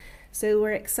So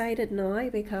we're excited now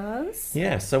because...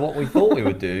 Yeah, so what we thought we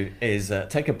would do is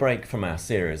take a break from our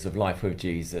series of Life with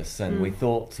Jesus, and we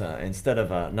thought instead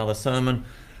of another sermon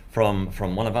from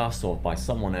one of us or by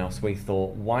someone else, we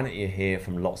thought, why don't you hear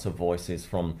from lots of voices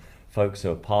from folks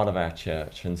who are part of our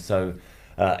church? And so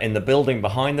in the building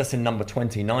behind us in number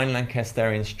 29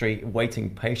 Lancasterian Street, waiting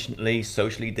patiently,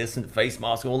 socially distant, face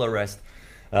mask, all the rest,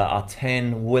 are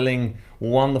 10 willing,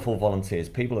 wonderful volunteers,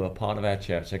 people who are part of our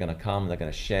church. They're going to come, they're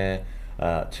going to share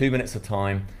 2 minutes of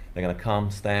time. They're going to come,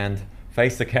 stand,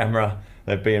 face the camera.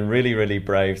 They're being really, really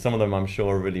brave. Some of them, I'm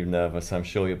sure, are really nervous. I'm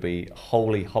sure you'll be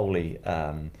wholly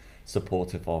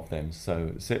supportive of them.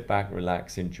 So sit back,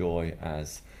 relax, enjoy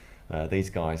as these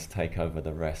guys take over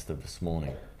the rest of this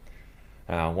morning.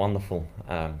 Our wonderful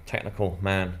technical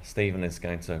man, Stephen, is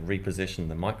going to reposition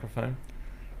the microphone.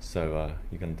 So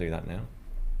you're going to do that now.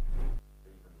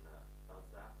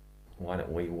 Why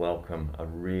don't we welcome a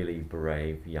really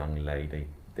brave young lady.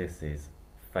 This is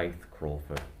Faith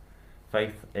Crawford.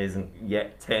 Faith isn't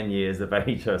yet 10 years of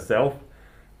age herself,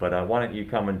 but why don't you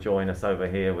come and join us over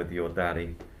here with your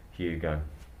daddy, Hugo.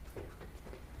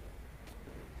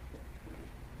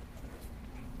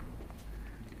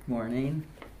 Morning.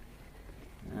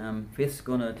 Faith's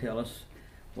going to tell us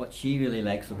what she really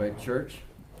likes about church.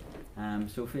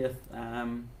 So Faith,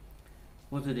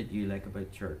 what is it you like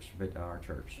about church, about our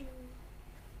church?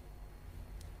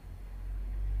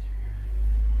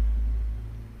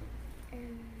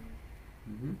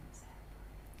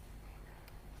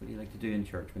 What do you like to do in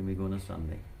church when we go on a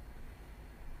Sunday?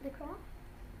 The craft.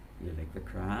 You like the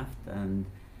craft, and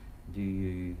do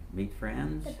you meet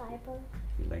friends? The Bible.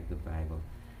 You like the Bible.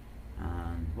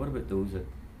 And what about those that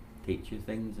teach you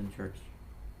things in church?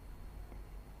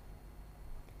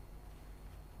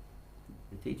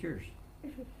 The teachers.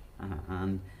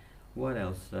 And what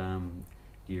else do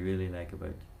you really like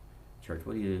about church?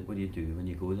 What do you do when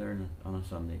you go there on a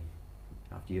Sunday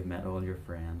after you've met all your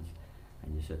friends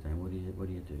and you sit down? What do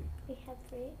you do? We have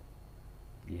break.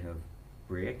 You have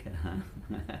break,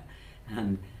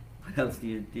 and what else do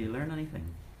you learn anything?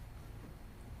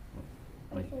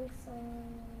 We sing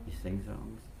songs. You sing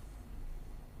songs.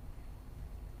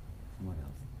 And what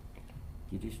else?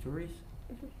 Do you do stories?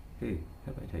 Who?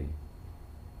 How about who?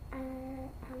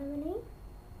 Adam and Eve.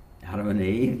 Adam and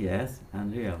Eve, yes.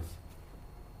 And who else?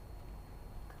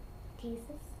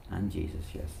 Jesus. And Jesus,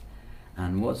 yes.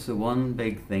 And what's the one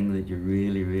big thing that you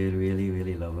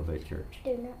really love about church?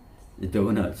 Donuts. The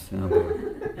donuts. Oh,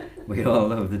 we all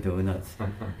love the donuts.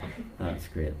 That's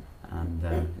great. And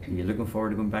are you looking forward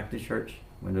to going back to church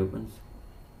when it opens?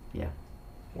 Yeah.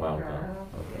 Well done.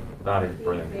 Okay. That is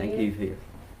brilliant. Thank you for your...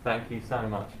 Thank you so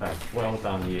much, Faith. Well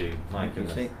done, you. My Thank you,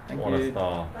 goodness. Thank What you. a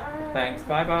star. Bye. Thanks.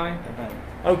 Bye-bye.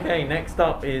 Bye-bye. Okay, next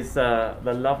up is the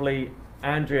lovely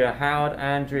Andrea Howard.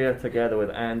 Andrea, together with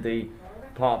Andy,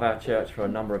 part of our church for a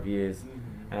number of years,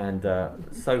 and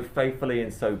so faithfully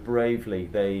and so bravely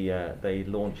they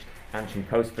launched Antrim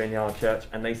Coast Vineyard Church,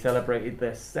 and they celebrated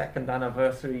their 2nd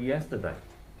anniversary yesterday.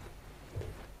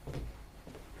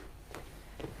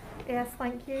 Yes,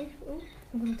 thank you. Oh,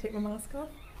 I'm going to take my mask off.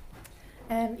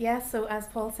 So as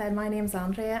Paul said, my name's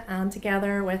Andrea, and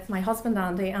together with my husband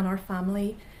Andy and our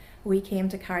family, we came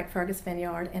to Carrickfergus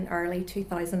Vineyard in early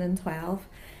 2012.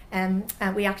 And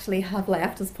we actually have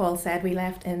left, as Paul said, we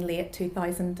left in late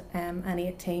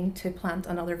 2018 to plant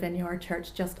another vineyard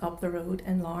church just up the road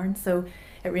in Larne. So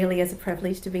it really is a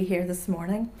privilege to be here this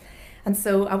morning. And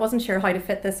so I wasn't sure how to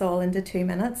fit this all into 2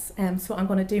 minutes, so I'm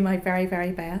going to do my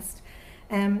very best.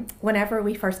 Whenever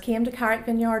we first came to Carrick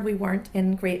Vineyard, we weren't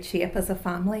in great shape as a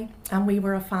family, and we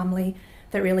were a family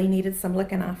that really needed some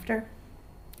looking after.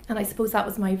 And I suppose that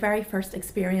was my very first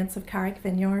experience of Carrick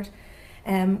Vineyard,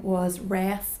 was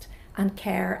rest and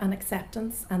care and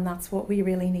acceptance, and that's what we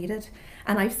really needed.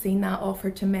 And I've seen that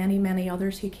offered to many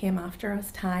others who came after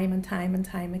us time and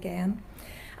time again.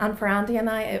 And for Andy and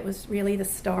I, it was really the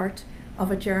start of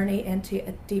a journey into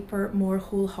a deeper, more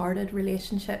wholehearted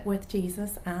relationship with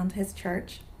Jesus and his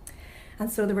church. And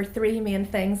so there were 3 main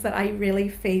things that I really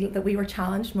feel that we were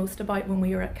challenged most about when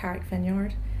we were at Carrick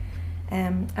Vineyard,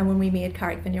 and when we made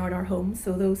Carrick Vineyard our home.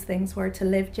 So those things were to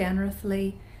live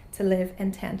generously, to live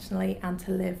intentionally, and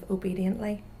to live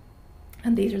obediently.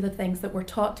 And these are the things that were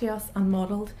taught to us and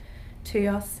modelled to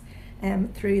us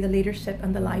through the leadership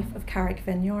and the life of Carrick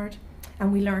Vineyard.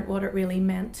 And we learned what it really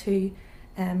meant to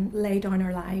lay down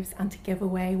our lives and to give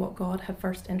away what God had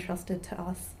first entrusted to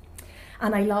us.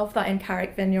 And I love that in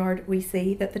Carrick Vineyard we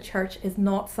see that the church is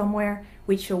not somewhere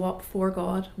we show up for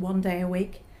God one day a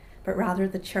week, but rather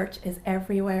the church is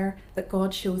everywhere that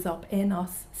God shows up in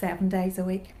us 7 days a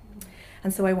week.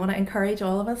 And so I want to encourage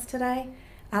all of us today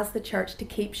as the church to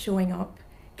keep showing up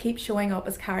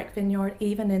as Carrick Vineyard,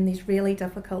 even in these really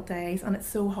difficult days, and it's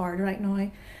so hard right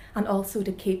now, and also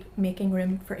to keep making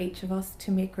room for each of us, to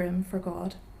make room for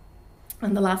God.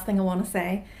 And the last thing I want to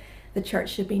say, the church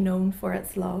should be known for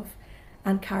its love,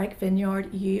 and Carrick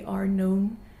Vineyard, you are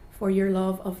known for your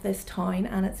love of this town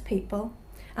and its people,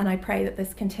 and I pray that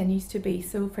this continues to be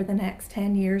so for the next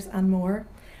 10 years and more,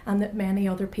 and that many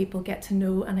other people get to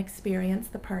know and experience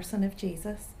the person of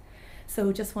Jesus.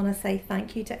 So just want to say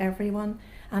thank you to everyone,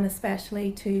 and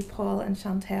especially to Paul and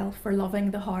Chantel for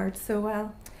loving the hard so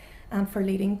well, and for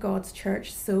leading God's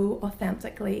church so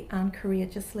authentically and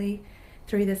courageously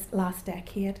through this last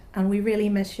decade. And we really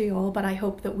miss you all, but I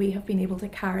hope that we have been able to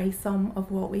carry some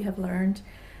of what we have learned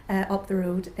up the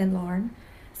road in Larne.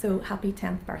 So happy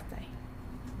 10th birthday.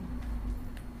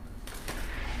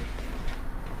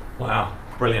 Wow,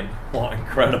 brilliant. What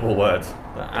incredible words.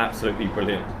 They're absolutely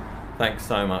brilliant. Thanks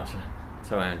so much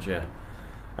to Andrea.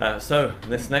 So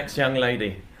this next young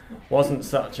lady wasn't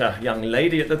such a young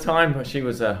lady at the time, but she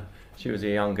was a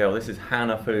young girl. This is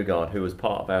Hannah Fugard, who was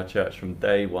part of our church from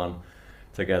day one,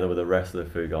 together with the rest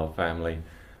of the Fugard family.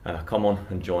 Come on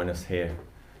and join us here,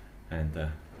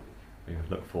 and we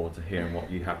look forward to hearing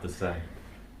what you have to say.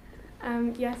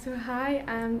 So hi.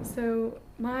 So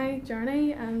my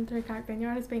journey through Carrick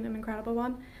Vineyard has been an incredible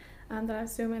one, that I have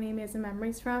so many amazing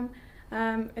memories from.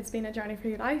 It's been a journey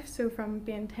through life, so from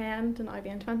being 10 to now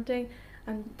being 20,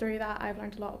 and through that I've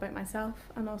learned a lot about myself,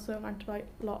 and also learned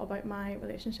a lot about my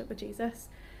relationship with Jesus.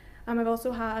 I've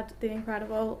also had the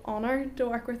incredible honour to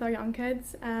work with our young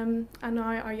kids and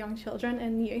now our young children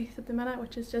in youth at the minute,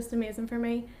 which is just amazing for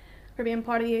me, for being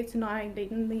part of the youth and now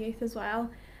leading the youth as well.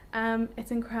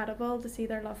 It's incredible to see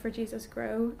their love for Jesus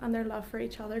grow and their love for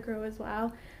each other grow as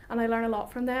well, and I learn a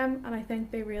lot from them, and I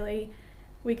think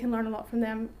we can learn a lot from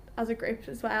them as a group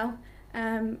as well.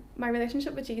 My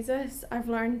relationship with Jesus, I've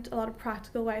learned a lot of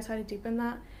practical ways how to deepen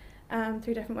that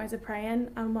through different ways of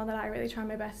praying, and one that I really try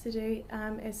my best to do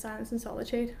is silence and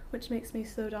solitude, which makes me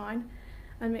slow down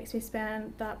and makes me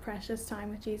spend that precious time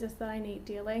with Jesus that I need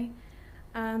daily.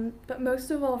 But most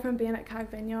of all, from being at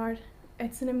Carrick Vineyard,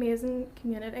 it's an amazing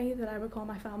community that I would call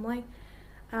my family,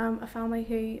 a family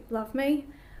who love me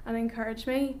and encourage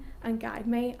me and guide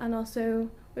me, and also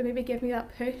would maybe give me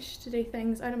that push to do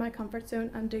things out of my comfort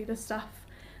zone and do the stuff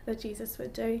that Jesus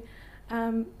would do.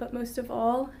 But most of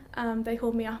all, they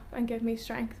hold me up and give me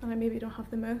strength when I maybe don't have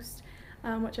the most,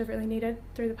 which I've really needed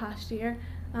through the past year,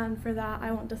 and for that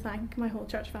I want to thank my whole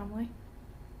church family.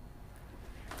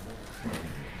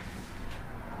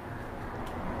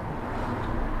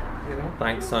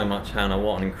 Thanks so much, Hannah.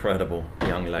 What an incredible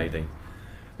young lady.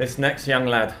 This next young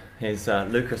lad is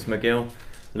Lucas McGill.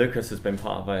 Lucas has been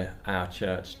part of our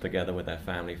church together with their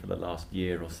family for the last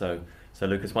year or so. So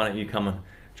Lucas, why don't you come and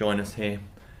join us here?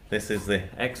 This is the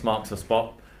X marks the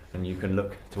spot, and you can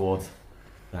look towards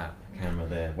that camera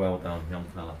there. Well done, young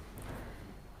fella.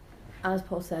 As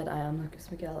Paul said, I am Lucas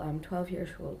McGill. I'm 12 years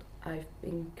old. I've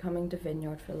been coming to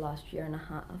Vineyard for the last year and a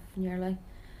half nearly,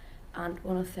 and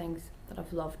one of the things that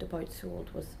I've loved about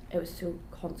Sold was it was so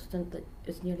constant that it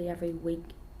was nearly every week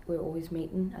we were always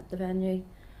meeting at the venue,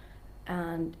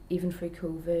 and even through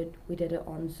COVID we did it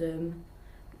on Zoom,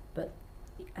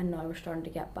 and now we're starting to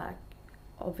get back,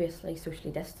 obviously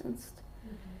socially distanced.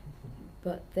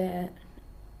 But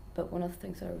one of the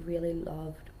things I really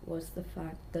loved was the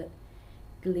fact that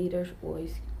the leaders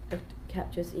always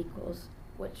kept us equals,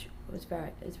 which is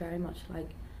very much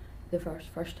like the verse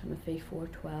 1 Timothy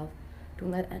 4:12.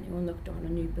 Don't let anyone look down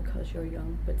on you because you're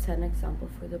young, but set an example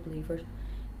for the believers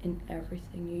in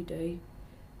everything you do.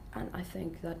 And I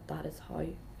think that is how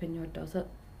Vineyard does it.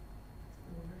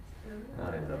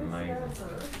 That is amazing.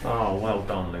 Oh, well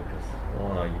done, Lucas.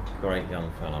 What a great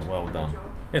young fella. Well done.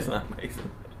 Isn't that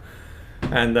amazing?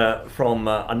 And from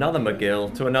another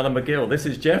McGill to another McGill. This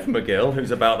is Jeff McGill,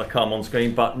 who's about to come on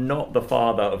screen, but not the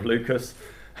father of Lucas.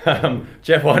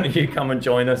 Jeff, why don't you come and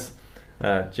join us?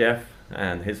 Jeff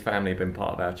and his family have been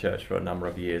part of our church for a number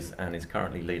of years and is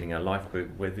currently leading a life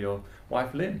group with your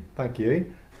wife, Lynn. Thank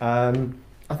you.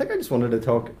 I think I just wanted to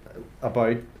talk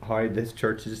about how this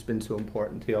church has just been so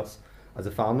important to us as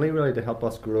a family, really, to help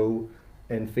us grow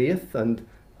in faith and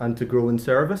to grow in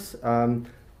service.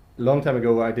 A long time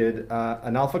ago I did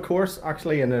an Alpha course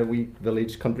actually in a wee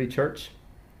village country church,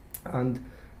 and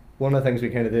one of the things we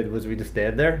kind of did was we just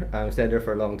stayed there. We stayed there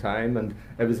for a long time, and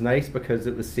it was nice because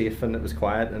it was safe and it was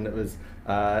quiet and it was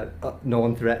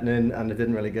non-threatening, and it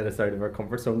didn't really get us out of our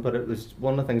comfort zone. But it was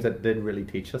one of the things that did really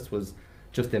teach us was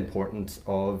just the importance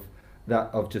of that,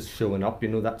 of just showing up, you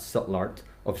know, that subtle art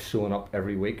of showing up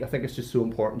every week. I think it's just so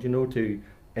important, you know, to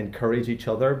encourage each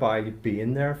other by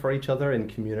being there for each other in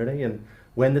community. And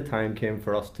when the time came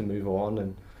for us to move on,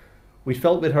 and we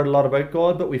felt we'd heard a lot about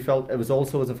God, but we felt it was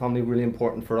also as a family really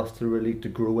important for us to really to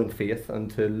grow in faith and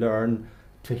to learn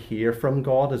to hear from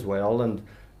God as well. And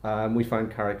we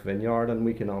found Carrick Vineyard, and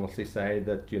we can honestly say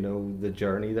that, you know, the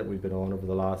journey that we've been on over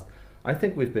the last, I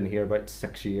think we've been here about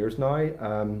 6 years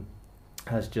now,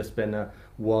 has just been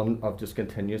one of just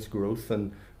continuous growth,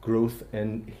 and growth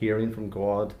in hearing from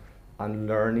God and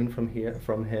learning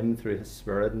from Him through His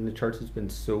Spirit. And the church has been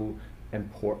so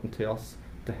important to us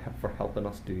for helping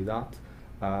us do that.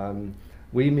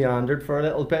 We meandered for a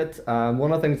little bit.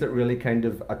 One of the things that really kind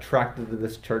of attracted to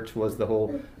this church was the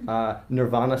whole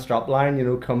Nirvana strapline, you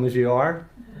know, come as you are.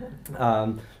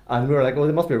 And we were like, oh,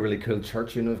 it must be a really cool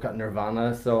church, you know, they've got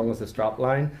Nirvana song as a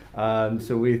strapline.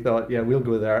 So we thought, yeah, we'll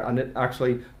go there. And it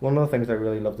actually, one of the things I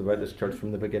really loved about this church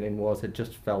from the beginning was it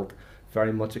just felt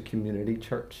very much a community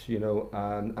church, you know,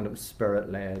 and it was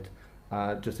Spirit-led,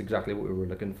 just exactly what we were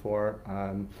looking for.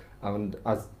 And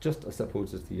I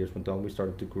suppose as the years went on, we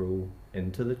started to grow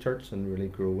into the church and really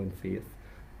grow in faith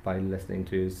by listening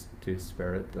to his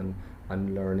Spirit and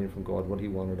learning from God what He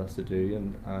wanted us to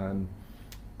do.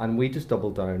 And we just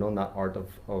doubled down on that art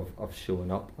of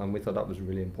showing up, and we thought that was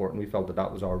really important. We felt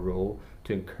that was our role,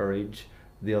 to encourage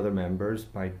the other members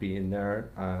by being there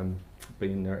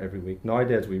every week.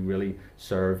 Nowadays we really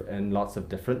serve in lots of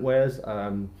different ways.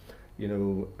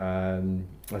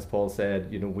 As Paul said,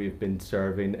 you know, we've been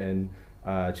serving in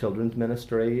children's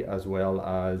ministry as well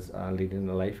as leading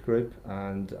a life group,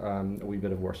 and a wee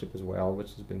bit of worship as well,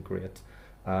 which has been great.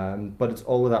 But it's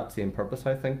all with that same purpose,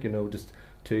 I think, you know, just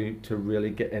to really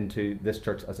get into this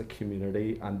church as a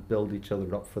community and build each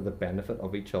other up for the benefit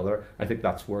of each other. I think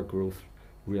that's where growth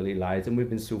really lies, and we've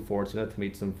been so fortunate to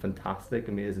meet some fantastic,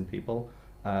 amazing people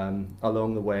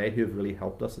along the way who have really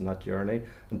helped us in that journey.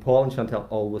 And Paul and Chantel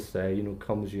always say, you know,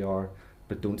 come as you are,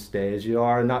 but don't stay as you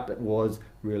are. And that was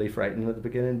really frightening at the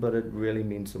beginning, but it really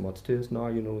means so much to us now,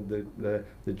 you know,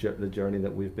 the journey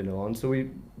that we've been on. So we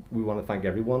want to thank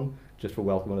everyone just for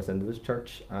welcoming us into this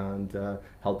church and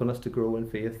helping us to grow in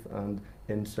faith and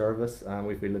in service. And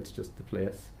we feel it's just the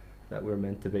place that we're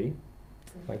meant to be.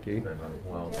 Thank you.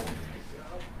 Well,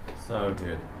 so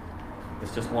good.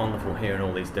 It's just wonderful hearing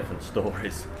all these different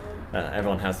stories.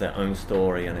 Everyone has their own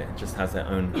story, and it just has their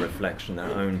own reflection,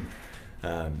 their own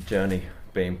journey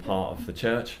being part of the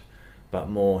church. But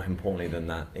more importantly than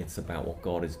that, it's about what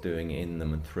God is doing in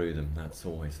them and through them. That's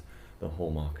always the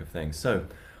hallmark of things. So,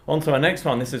 on to our next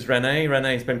one. This is Renee.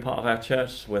 Renee's been part of our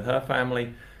church with her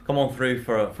family, come on through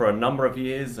for a number of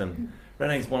years, and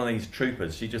Renee's one of these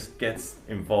troopers. She just gets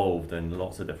involved in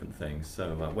lots of different things.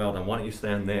 So well done. Why don't you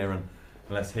stand there and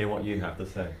let's hear what you have to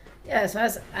say. Yes,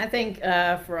 I think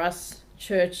for us,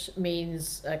 church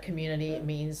means community, it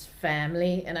means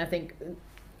family, and I think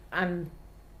I'm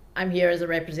here as a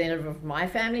representative of my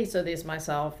family. So there's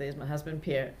myself, there's my husband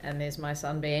Pierre, and there's my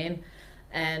son Ben,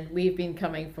 and we've been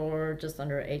coming for just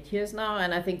under 8 years now.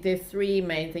 And I think there are three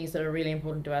main things that are really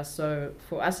important to us. So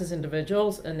for us as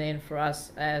individuals, and then for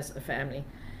us as a family,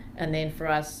 and then for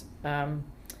us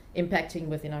impacting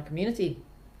within our community.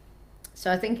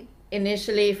 So I think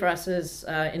initially for us as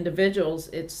individuals,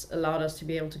 it's allowed us to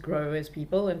be able to grow as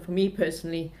people. And for me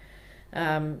personally,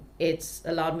 it's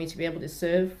allowed me to be able to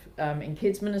serve in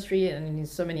kids ministry and in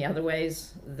so many other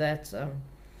ways that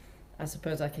I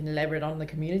suppose I can elaborate on the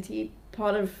community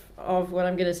part of what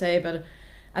I'm going to say. But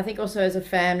I think also as a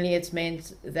family, it's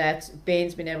meant that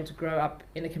Ben's been able to grow up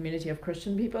in a community of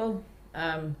Christian people,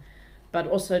 but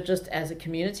also just as a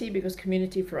community, because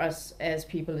community for us as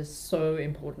people is so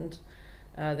important.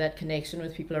 That connection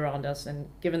with people around us, and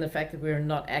given the fact that we're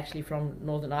not actually from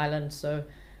Northern Ireland, so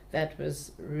that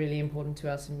was really important to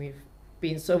us, and we've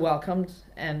been so welcomed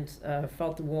and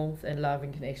felt the warmth and love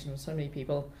and connection with so many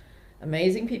people,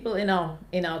 amazing people in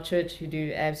our church who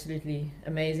do absolutely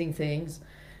amazing things.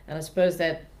 And I suppose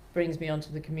that brings me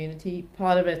onto the community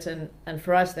part of it, and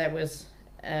for us that was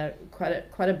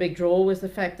quite a big draw, was the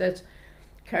fact that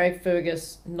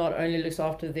Carrickfergus not only looks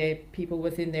after their people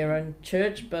within their own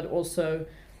church, but also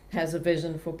has a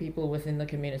vision for people within the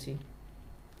community.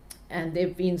 And there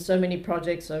have been so many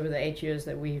projects over the 8 years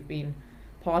that we've been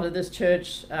part of this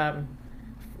church,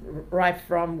 right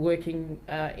from working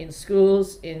in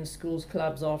schools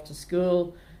clubs after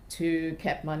school, to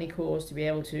Cap Money Course, to be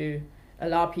able to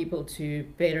allow people to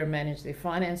better manage their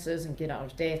finances and get out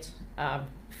of debt,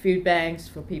 food banks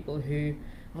for people who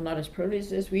are not as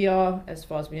privileged as we are, as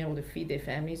far as being able to feed their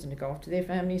families and look after their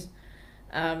families.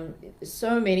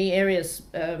 So many areas,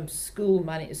 school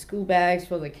money, school bags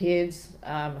for the kids,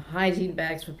 hygiene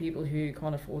bags for people who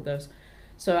can't afford those.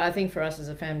 So I think for us as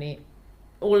a family,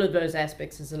 all of those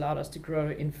aspects has allowed us to grow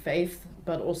in faith,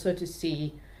 but also to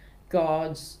see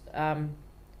God's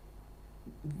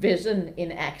vision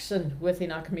in action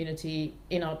within our community,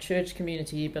 in our church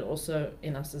community, but also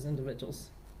in us as individuals.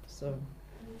 So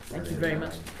thank you very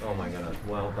much. Oh my goodness,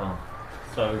 well done.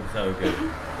 So good.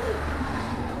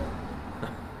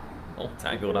 All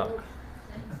tangled up.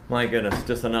 My goodness,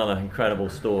 just another incredible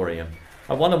story. And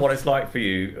I wonder what it's like for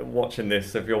you watching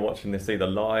this, if you're watching this either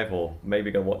live or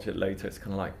maybe go watch it later. It's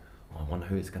kind of like, oh, I wonder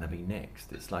who it's going to be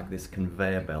next. It's like this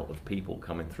conveyor belt of people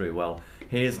coming through. Well,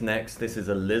 here's next. This is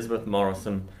Elizabeth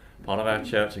Morrison, part of our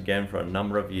church again for a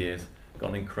number of years.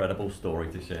 Got an incredible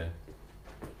story to share.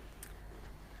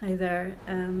 Hi there.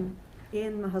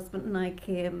 Ian, my husband, and I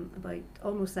came about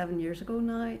almost 7 years ago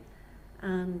now,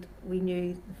 and we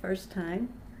knew the first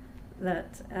time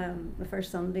that the first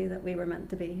Sunday that we were meant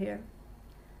to be here.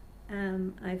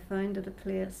 I found it a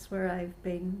place where I've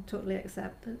been totally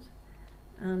accepted,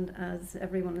 and as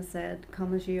everyone has said,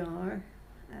 come as you are.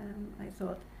 I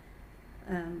thought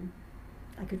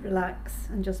I could relax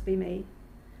and just be me.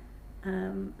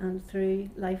 And through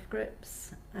life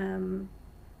groups,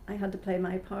 I had to play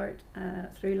my part.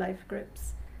 Through life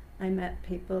groups, I met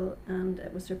people, and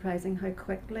it was surprising how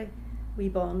quickly we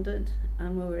bonded,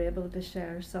 and we were able to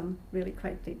share some really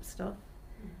quite deep stuff,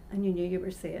 and you knew you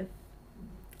were safe.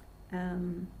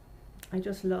 I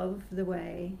just love the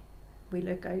way we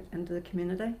look out into the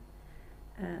community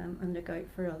and look out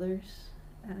for others.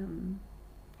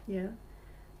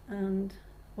 And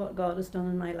what God has done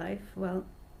in my life, well,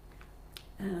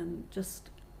 just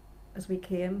as we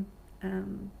came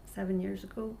 7 years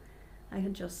ago, I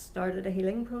had just started a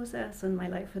healing process, and my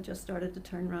life had just started to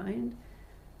turn round.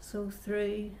 So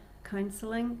through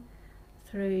counselling,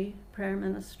 through prayer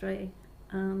ministry,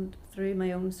 and through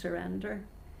my own surrender,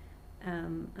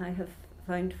 I have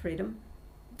found freedom,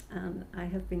 and I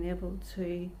have been able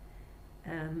to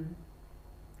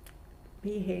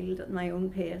be healed at my own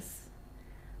pace,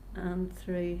 and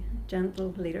through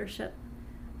gentle leadership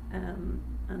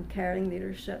and caring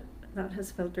leadership that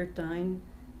has filtered down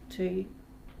to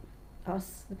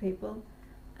us, the people,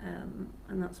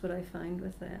 and that's what I find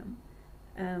with them.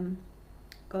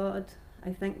 God,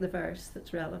 I think the verse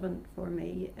that's relevant for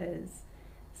me is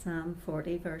Psalm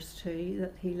 40 verse 2,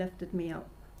 that he lifted me up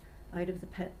out of the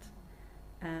pit,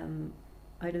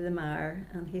 out of the mire,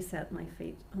 and he set my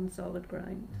feet on solid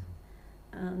ground.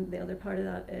 And the other part of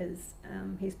that is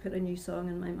he's put a new song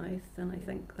in my mouth, and I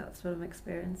think that's what I'm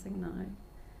experiencing now.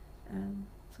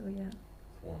 So yeah.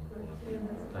 Wonderful.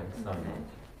 Thanks so much.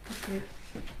 Thank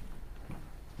you.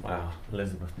 Wow,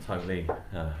 Elizabeth totally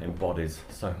embodies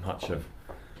so much of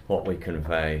what we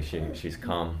convey. She's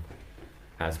come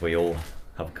as we all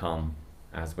have come,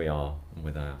 as we are,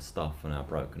 with our stuff and our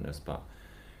brokenness, but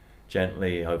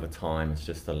gently over time has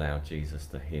just allowed Jesus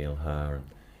to heal her, and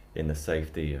in the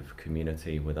safety of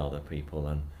community with other people,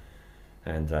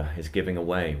 and is giving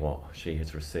away what she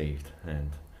has received.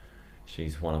 And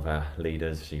she's one of our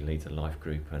leaders. She leads a life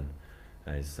group and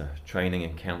is training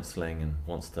and counselling, and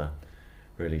wants to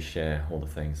really share all the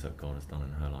things that God has done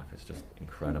in her life. It's just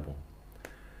incredible.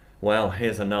 Well,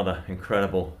 here's another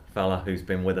incredible fella who's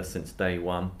been with us since day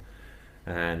one,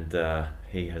 and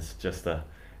he is just an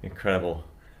incredible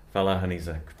fella, and he's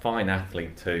a fine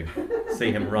athlete too.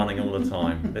 See him running all the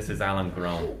time. This is Alan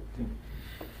Grant.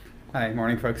 Hi,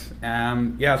 morning folks.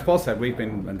 As Paul said, we've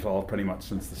been involved pretty much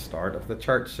since the start of the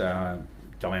church.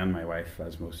 Gillian, my wife,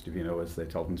 as most of you know, is the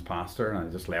children's pastor, and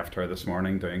I just left her this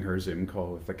morning doing her Zoom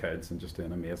call with the kids and just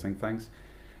doing amazing things.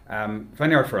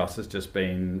 Vineyard for us has just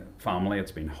been family,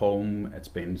 it's been home, it's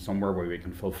been somewhere where we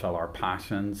can fulfill our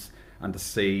passions, and to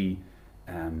see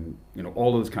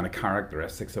all those kind of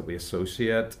characteristics that we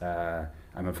associate.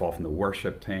 I'm involved in the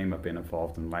worship team, I've been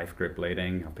involved in life group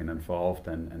leading, I've been involved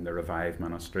in the Revive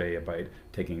ministry about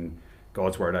taking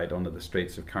God's word out onto the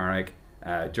streets of Carrick.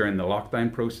 During the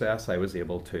lockdown process, I was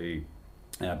able to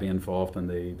be involved in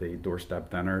the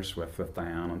doorstep dinners with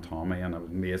Diane and Tommy, and it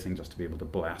was amazing just to be able to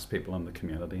bless people in the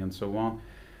community and so on.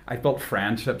 I've built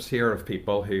friendships here of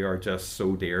people who are just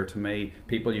so dear to me,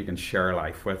 people you can share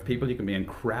life with, people you can be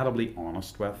incredibly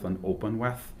honest with and open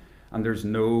with, and there's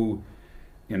no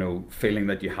feeling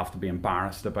that you have to be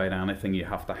embarrassed about anything, you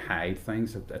have to hide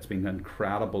things. It's been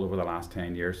incredible over the last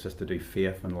 10 years just to do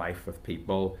faith and life with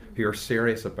people who are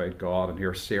serious about God and who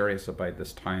are serious about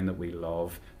this town that we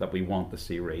love, that we want to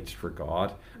see reached for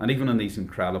God. And even in these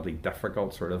incredibly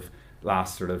difficult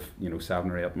last 7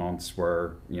 or 8 months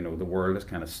where the world has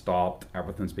kind of stopped,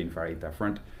 everything's been very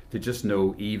different, to just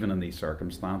know even in these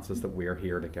circumstances that we're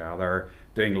here together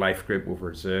doing life group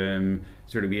over Zoom,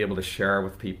 sort of be able to share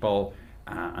with people,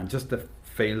 and just to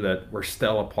feel that we're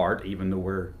still apart, even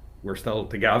though we're still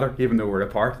together, even though we're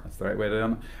apart. That's the right way to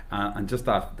do it. And just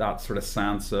that sort of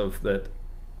sense of that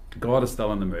God is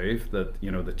still in the move, that,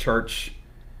 you know, the church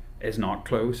is not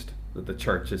closed, that the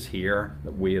church is here,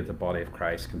 that we as the body of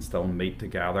Christ can still meet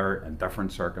together in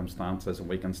different circumstances, and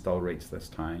we can still reach this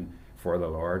town for the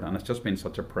Lord. And it's just been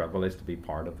such a privilege to be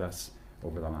part of this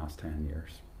over the last 10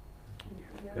 years.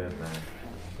 Good man.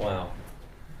 Wow.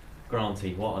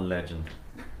 Granty, what a legend.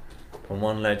 From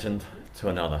one legend to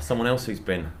another. Someone else who's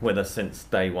been with us since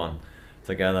day one,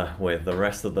 together with the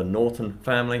rest of the Norton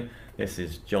family. This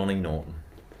is Johnny Norton.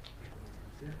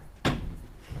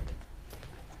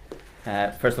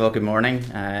 First of all, good morning.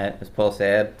 As Paul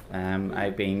said,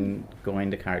 I've been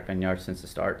going to Carrick Vineyard since the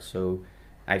start, so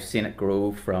I've seen it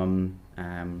grow from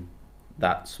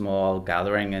that small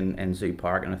gathering in Zoo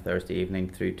Park on a Thursday evening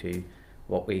through to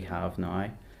what we have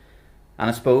now. And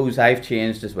I suppose I've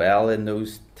changed as well in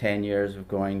those 10 years of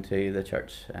going to the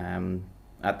church.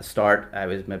 At the start, I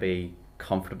was maybe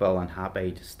comfortable and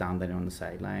happy just standing on the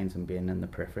sidelines and being in the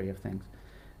periphery of things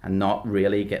and not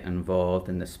really getting involved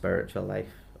in the spiritual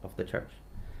life of the church.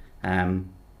 And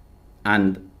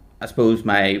I suppose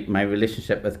my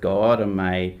relationship with God and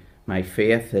my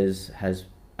faith has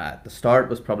at the start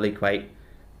was probably quite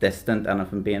distant, and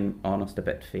if I'm being honest, a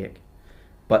bit fake.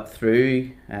 But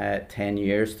through 10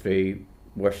 years, through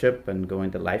worship and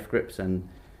going to life groups and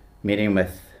meeting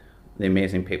with the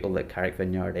amazing people that Carrick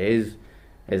Vineyard is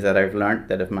that I've learnt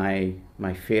that if my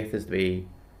faith is to be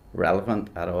relevant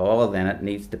at all, then it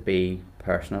needs to be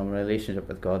personal. Relationship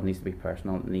with God needs to be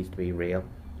personal. It needs to be real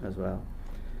as well.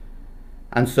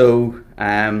 And so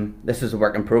this is a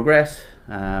work in progress,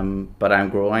 but I'm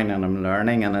growing and I'm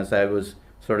learning. And as I was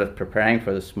sort of preparing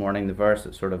for this morning, the verse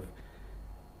that sort of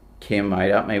came out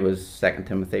at me was 2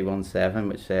 Timothy 1:7,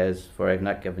 which says, "For I've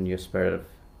not given you a spirit of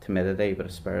timidity, but a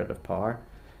spirit of power."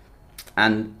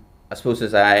 And I suppose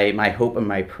my hope and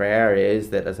my prayer is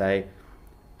that as I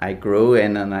grow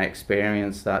in and I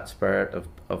experience that spirit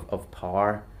of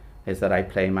power, is that I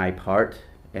play my part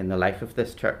in the life of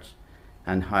this church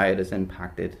and how it has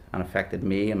impacted and affected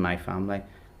me and my family,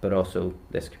 but also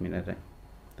this community.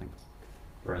 Thanks.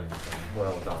 Brilliant.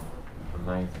 Well done.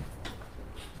 Amazing.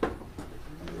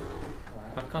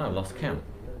 I've kind of lost count.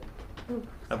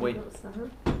 Have we?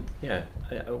 Yeah.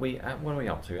 Are we? What are we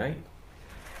up to? 8?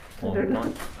 Or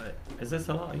 9? Is this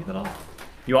the last? Are you the last?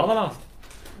 You are the last.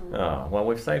 Oh well,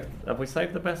 have we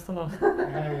saved the best to last?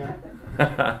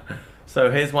 So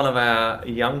here's one of our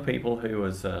young people who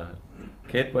was a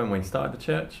kid when we started the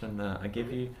church, and I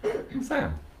give you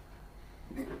Sam.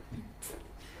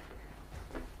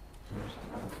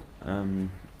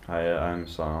 Hi, I'm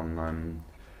Sam. I'm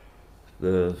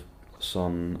the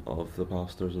son of the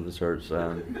pastors of the church,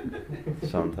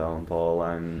 Chantal and Paul.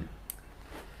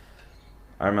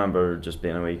 I remember just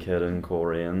being a wee kid in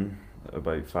Coleraine,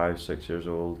 about 5-6 years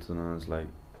old, and I was like,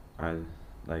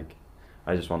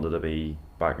 I just wanted to be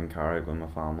back in Carrick with my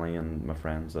family and my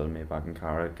friends that I made back in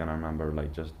Carrick. And I remember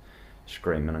like just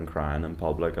screaming and crying in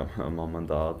public at my mum and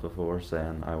dad before,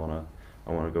 saying I wanna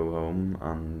go home.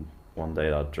 And one day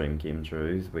that dream came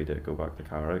true. We did go back to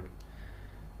Carrick.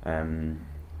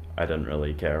 I didn't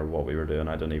really care what we were doing.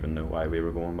 I didn't even know why we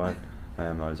were going back.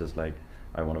 I was just like,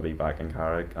 I want to be back in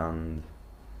Carrick. And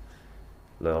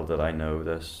little did I know,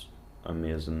 this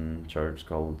amazing church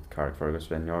called Carrickfergus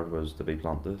Vineyard was to be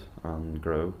planted and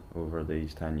grow over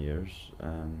these 10 years.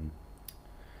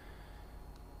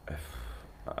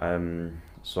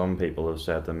 Some people have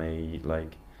said to me,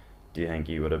 like, do you think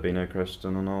you would have been a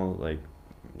Christian and all? Like,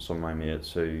 some of my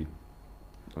mates who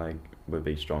like would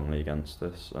be strongly against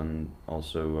this, and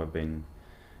also I've been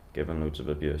given loads of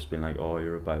abuse, being like, oh,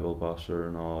 you're a Bible basher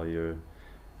and all, you're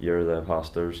the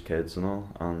pastor's kids and all.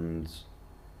 And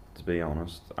to be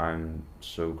honest, I'm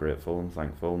so grateful and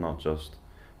thankful, not just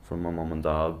from my mum and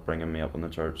dad bringing me up in the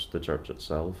church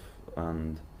itself.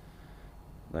 And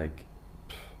like,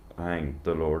 I think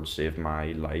the Lord saved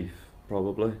my life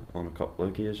probably on a couple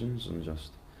of occasions, and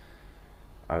just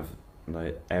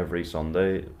like every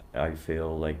Sunday I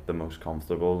feel like the most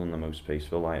comfortable and the most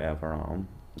peaceful I ever am,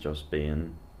 just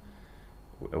being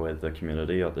with the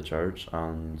community at the church.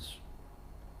 And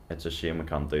it's a shame we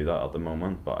can't do that at the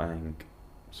moment, but I think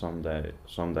someday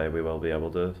we will be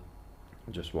able to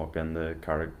just walk in the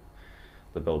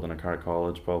building of Carrick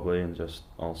College probably, and just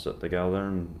all sit together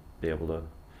and be able to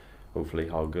hopefully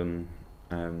hug and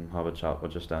have a chat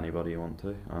with just anybody you want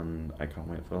to. And I can't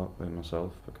wait for that by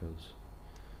myself, because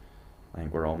I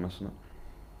think we're all missing it.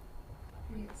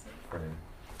 Brilliant.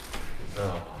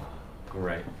 Oh,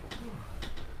 great.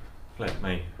 Flip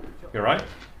me. You right?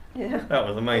 Yeah. That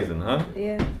was amazing, huh?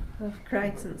 Yeah. I've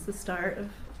cried since the start of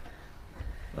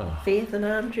Oh. Faith and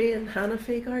Andrea and Hannah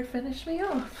Fugard finished me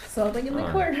off, sobbing in the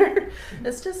Oh. corner.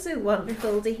 It's just so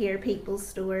wonderful to hear people's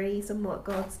stories and what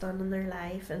God's done in their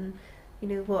life, and you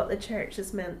know what the church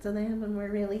has meant to them, and we're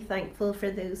really thankful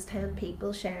for those 10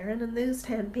 people sharing, and those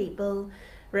 10 people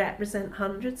represent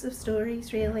hundreds of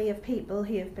stories really of people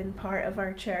who have been part of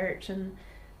our church and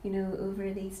you know over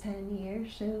these 10 years.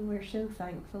 So we're so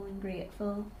thankful and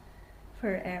grateful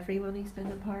for everyone who's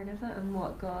been a part of it and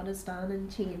what God has done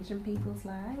and changed in people's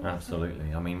lives.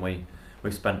 Absolutely. I mean,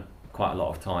 we've spent quite a lot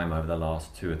of time over the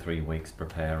last 2 or 3 weeks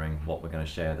preparing what we're going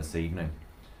to share this evening,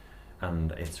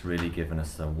 and it's really given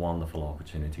us a wonderful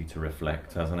opportunity to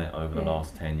reflect, hasn't it, over the Yeah.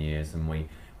 last 10 years, and we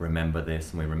remember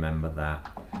this and we remember that,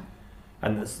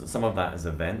 and some of that is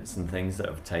events and things that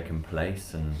have taken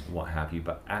place and what have you,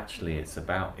 but actually it's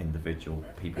about individual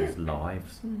people's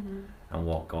lives and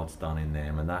what God's done in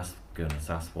them, and that's goodness,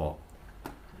 that's what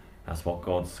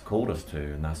God's called us to,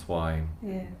 and that's why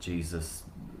Yeah. Jesus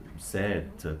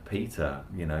said to Peter,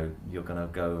 you know, you're going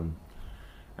to go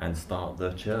and start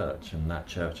the church, and that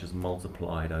church has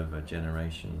multiplied over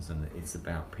generations, and it's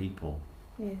about people.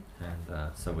 Yeah.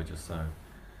 And so we're just so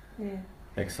Yeah.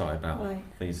 excited about Why?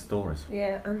 these stories.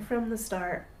 Yeah, and from the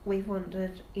start we've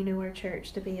wanted, you know, our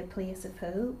church to be a place of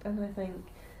hope, and I think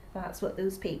that's what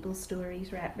those people's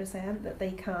stories represent, that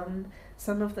they come,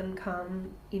 some of them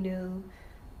come, you know,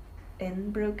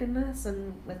 in brokenness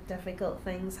and with difficult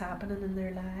things happening in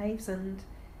their lives, and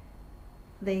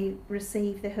they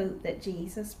receive the hope that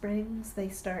Jesus brings. They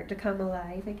start to come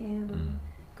alive again, and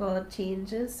God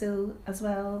changes. So as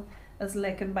well as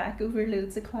looking back over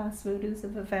loads of class photos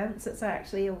of events, it's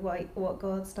actually about what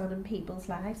God's done in people's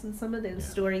lives, and some of those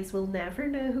stories we'll never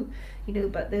know, you know,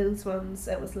 but those ones,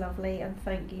 it was lovely, and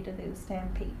thank you to those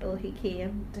 10 people who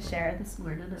came to share this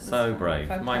morning. It was So brave,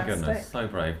 my goodness, fantastic. so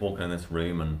brave, walking in this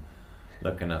room and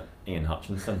looking at Ian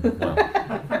Hutchinson, well,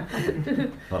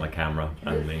 on a camera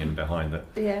and Ian behind it.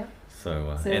 Yeah.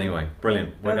 So anyway,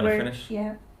 brilliant. We're and going to finish.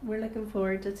 Yeah, we're looking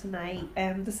forward to tonight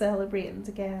to celebrating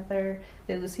together,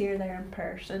 those who are there in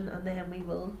person, and then we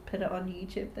will put it on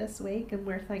YouTube this week, and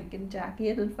we're thanking Jackie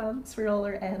in advance for all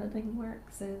her editing work.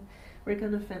 So we're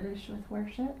going to finish with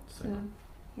worship. So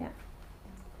yeah.